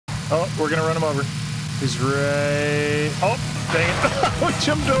Oh, we're gonna run him over. He's right. Oh, dang it. We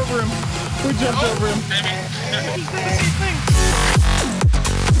jumped over him. We jumped over him. Damn it. He did the same thing.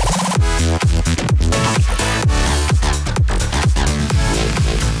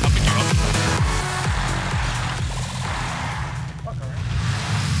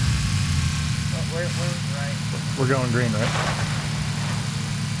 We're going green, right?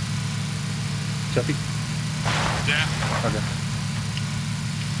 Jeffy? Yeah. Okay.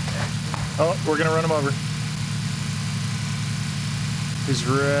 Oh, we're gonna run him over. He's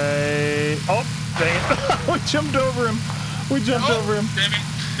right. Oh, dang it. We jumped over him. We jumped over him. Damn it.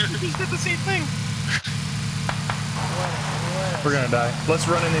 He did the same thing. We're gonna die. Let's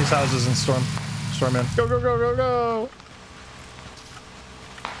run in these houses and storm in. Go, go, go, go, go!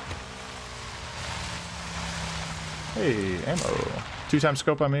 Hey, ammo. 2-time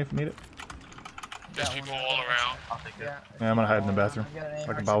scope on me if you need it. There's people all around. I'll take it. Yeah, I'm gonna hide in the bathroom.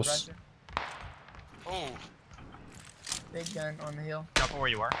 Like a mouse. Oh, Big gun on the hill. Careful where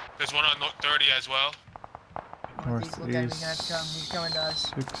you are. there's one on 30 as well. Northeast, look at him, he's gonna come. He's coming to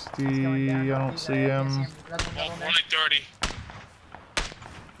us. 60, He's going down. I don't He's see right, I him. see him. Another one, More another one like 30.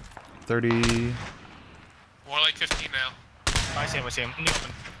 30. More like 15 now. I see him, I see him. In the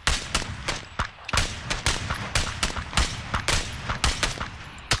open.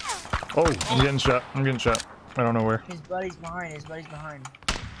 Oh, I'm getting shot. I'm getting shot. I don't know where. His buddy's behind. His buddy's behind.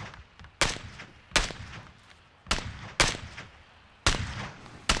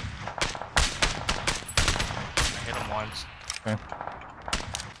 I hit him once. Okay.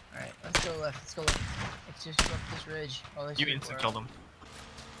 Alright, let's go left. Let's go left. Let's just go up this ridge. Oh, this You ridge, instant bro. killed him.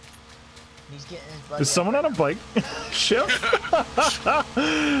 He's getting his buddy. Is someone on a bike? Ship? You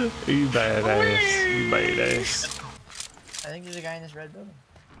badass. You badass. I think there's a guy in this red building.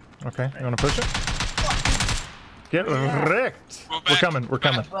 Okay, you wanna push it? Get wrecked! We're We're back. coming, we're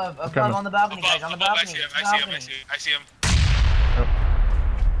coming. Above, above coming. on the balcony, guys. On the Above, I balcony. see him, the I see him, I balcony. see him, I see him. Yep.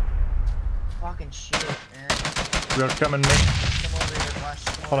 Fucking shit, man. They're coming, mate. Come over here, Flash.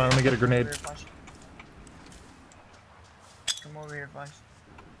 Come Hold on, let me get a grenade. over here, Flash. Come over here, Flash.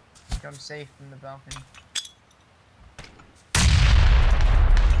 Come safe from the balcony.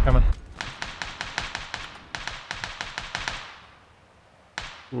 Coming.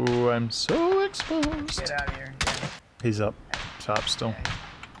 Ooh, I'm so exposed. Get out of here. Yeah. He's up. Top still.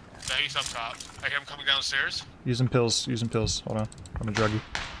 Yeah, he's up top. I hear him coming downstairs. Using pills, using pills. Hold on. I'm a druggie.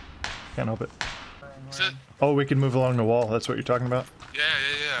 Can't help it. Is it? Oh, we can move along the wall. That's what you're talking about?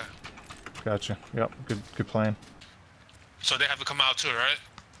 Yeah. Gotcha. Yep, good plan. So they have to come out too, right?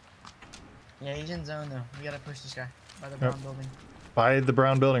 Yeah, he's in zone though. We gotta push this guy by the brown building. By the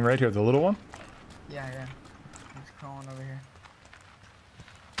brown building right here, the little one? Yeah. He's crawling over here.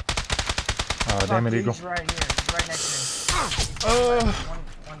 Oh, damn it, Eagle. He's right here. He's right next to me.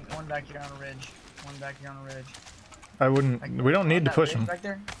 One back here on a ridge. One back here on a ridge. I wouldn't. We don't need to push him. Back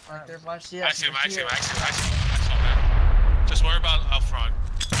there? Right there, Flash. See I see him, I see him. I saw that. Just worry about out front.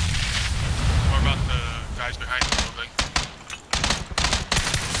 Worry about the guys behind the building.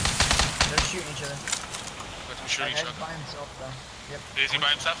 They're shooting each other. Let them shoot each He's other. by himself though. Yep. Is he by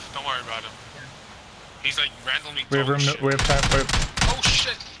himself? Don't worry about him. Yeah. He's like randomly We have throwing room. shit. We have time. Oh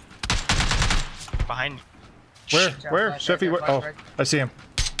shit! Behind you. Where? Shit. Where? Flash, Sheffy? right Where? there, Oh, Flash, I see him.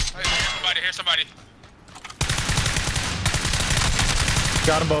 Hey, here's somebody.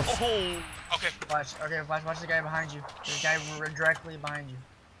 Got them both. Oh! Okay. Flash. Okay, Flash. Watch the guy behind you. There's a guy directly behind you.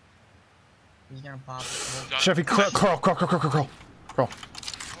 He's gonna pop. Sheffy, crawl. Oh.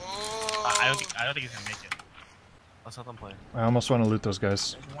 I don't think he's gonna make it. Let's let them play. I almost want to loot those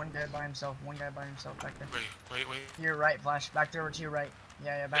guys. There's one guy by himself. One guy by himself back there. Wait. To your right, Flash. Back there over to your right.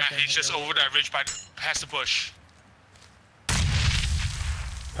 Yeah, back Yeah, there. he's just over that ridge past the bush.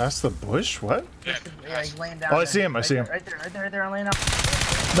 Past the bush? What? Yeah, he's laying down. Oh, I there. see him. I see him. Right there, I'm laying up.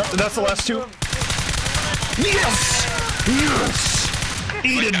 No, that's the last two. Yes! Yes!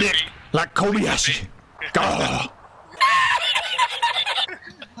 Eat a dick like Kobayashi. Gah!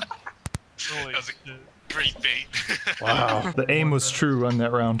 That was a great bait. Wow, the aim was true on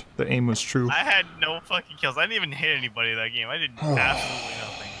that round. The aim was true. I had no fucking kills. I didn't even hit anybody that game. I did absolutely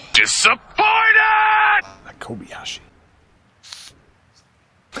nothing. Disappointed! Like Kobayashi.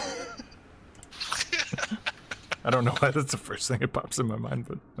 I don't know why that's the first thing that pops in my mind,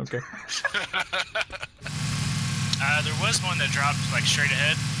 but okay. There was one that dropped like straight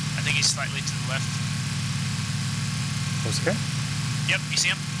ahead. I think he's slightly to the left. Was okay? Yep, you see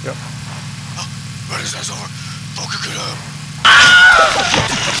him? Yep. What is that over? Fucking get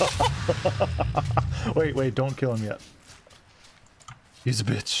up! Wait, don't kill him yet. He's a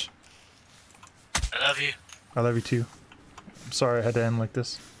bitch. I love you. I love you too. I'm sorry I had to end like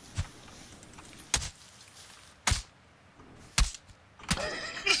this.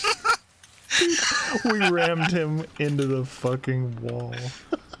 We rammed him into the fucking wall.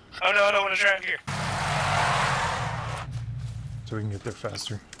 Oh no, I don't want to drive here. So we can get there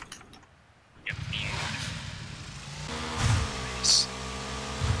faster. Yep. Nice.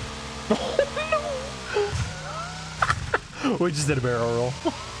 We just did a barrel roll.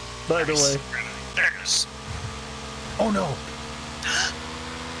 By the way. There it goes. Oh no!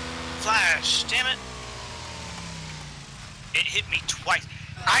 Flash, damn it. It hit me twice.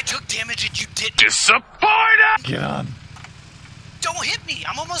 I took damage and you didn't. Disappointed! Get on. Don't hit me,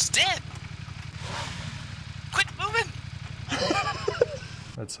 I'm almost dead. Quit moving.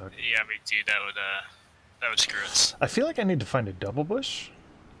 That sucked. Yeah, me too, that would screw us. I feel like I need to find a double bush.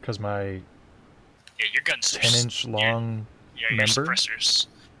 Because my Yeah, your guns are 10-inch long your member. suppressors.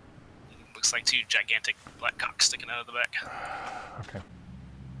 Looks like two gigantic black cocks sticking out of the back. Okay.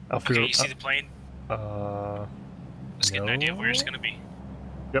 I'll Okay, figure you see the plane? Let's get an idea of where it's gonna be.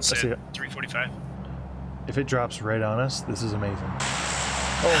 Yep, I see it. 345. If it drops right on us, this is amazing.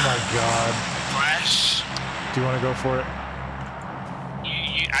 Oh my god. Flash. Do you want to go for it?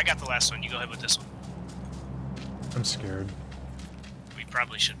 I got the last one. You go ahead with this one. I'm scared. We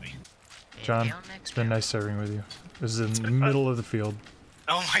probably should be. John, it's been nice serving with you. This is in the middle of the field.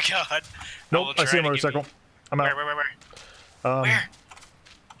 Oh my god. Nope, I see a motorcycle. I'm out. Where?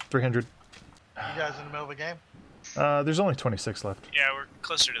 300. You guys in the middle of a game? There's only 26 left. Yeah, we're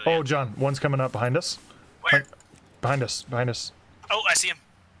closer to the Oh, end. John, one's coming up behind us. Where? Behind us, behind us. Oh, I see him.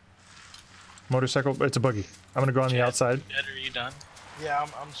 Motorcycle, it's a buggy. I'm gonna go on the outside. Ed, are you done? Yeah,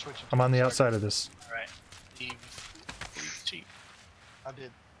 I'm switching. I'm on the outside of this. Alright. Leave cheap. I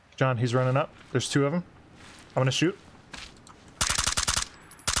did. John, he's running up. There's two of them. I'm gonna shoot.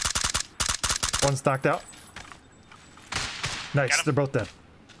 One's knocked out. Nice, they're both dead.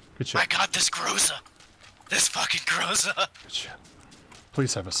 Good shit. My god, this Groza. This fucking Groza. Good shit.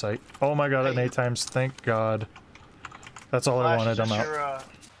 Please have a sight. Oh my god, at 8 times. Thank god. That's all I wanted. I'm out.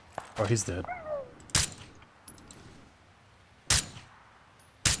 Oh, he's dead.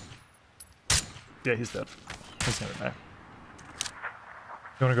 Yeah, he's dead. He's gonna die.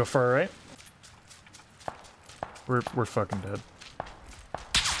 You wanna go far right? We're fucking dead.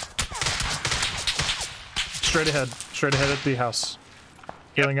 Straight ahead at the house.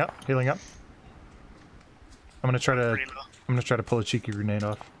 Healing up, healing up. I'm gonna try to pull a cheeky grenade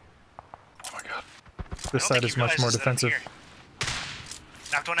off. Oh my god. This side is much more defensive.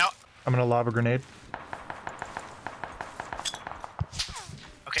 Knocked one out. I'm gonna lob a grenade.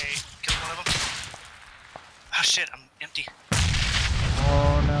 Okay, killed one of them. Oh shit, I'm empty.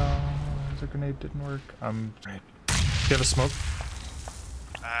 Oh no, the grenade didn't work. Do you have a smoke?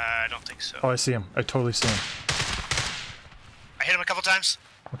 I don't think so. Oh, I see him. I totally see him. I hit him a couple times.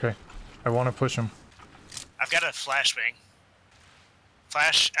 Okay. I want to push him. I've got a flashbang.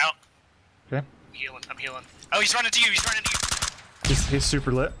 Flash out. Okay. I'm healing. Oh, he's running to you. He's running to you. He's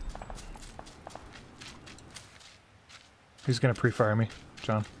super lit. He's gonna pre-fire me,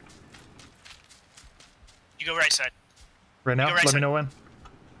 John. You go right side. Right now? right Let me side. know when.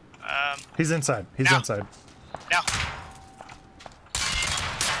 He's inside. He's now. inside. Now.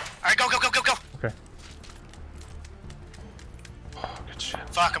 Alright, go, go, go, go, go. Okay. Oh, good shit.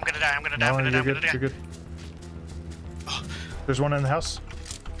 Fuck, I'm gonna die. I'm gonna die. No, I'm gonna die. you're I'm good. gonna die. You're good. There's one in the house.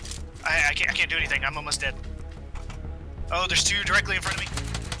 I can't do anything. I'm almost dead. Oh, there's two directly in front of me.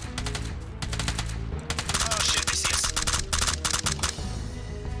 Oh shit, they see us.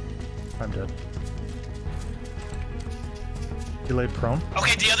 I'm dead. He laid prone.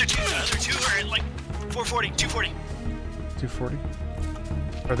 Okay, the other two are at like 440, 240. 240.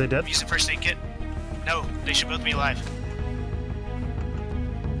 Are they dead? I'm using first aid kit. No, they should both be alive.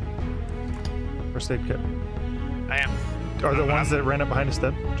 First aid kit. I am. Are the ones that ran up behind us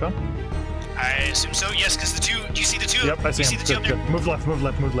dead, John? I assume so, yes, because the two, do you see the two? Yep, I see you him. See the two Good, up there? good. Move left, move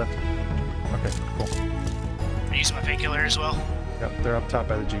left, move left. Okay, cool. I'm using my painkiller as well. Yep, they're up top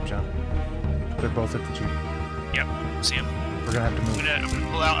by the Jeep, John. They're both at the Jeep. Yep, see him. We're gonna have to move.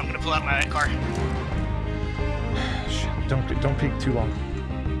 I'm gonna pull out my car. Shit, don't peek too long.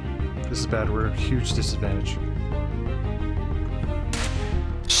 This is bad. We're at a huge disadvantage.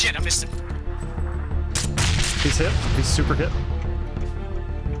 Shit, I missed him. He's hit. He's super hit.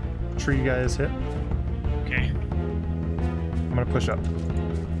 Tree guy is hit. Okay. I'm gonna push up.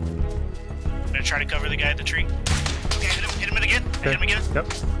 I'm gonna try to cover the guy at the tree. Okay, hit him again. I hit him again.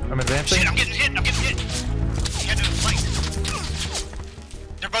 Yep. I'm advancing. Shit, I'm getting hit. He had to flank.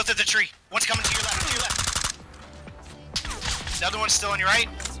 They're both at the tree. One's coming to your left, The other one's still on your right.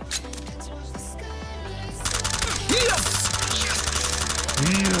 Yes!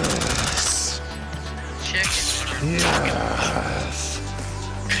 Chicken. Yes!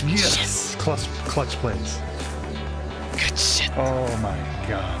 Yes! clutch plays. Good shit. Oh my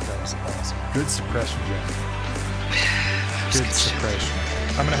god, that was awesome. Good suppression, Jack. Good suppression.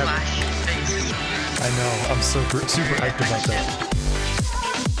 I'm gonna have. Flash face. I know. I'm super hyped about that.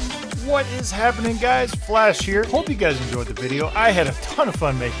 What is happening, guys? Flash here. Hope you guys enjoyed the video. I had a ton of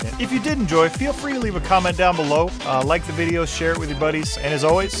fun making it. If you did enjoy, feel free to leave a comment down below. Like the video, share it with your buddies, and as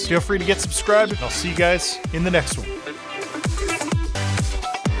always, feel free to get subscribed. I'll see you guys in the next one.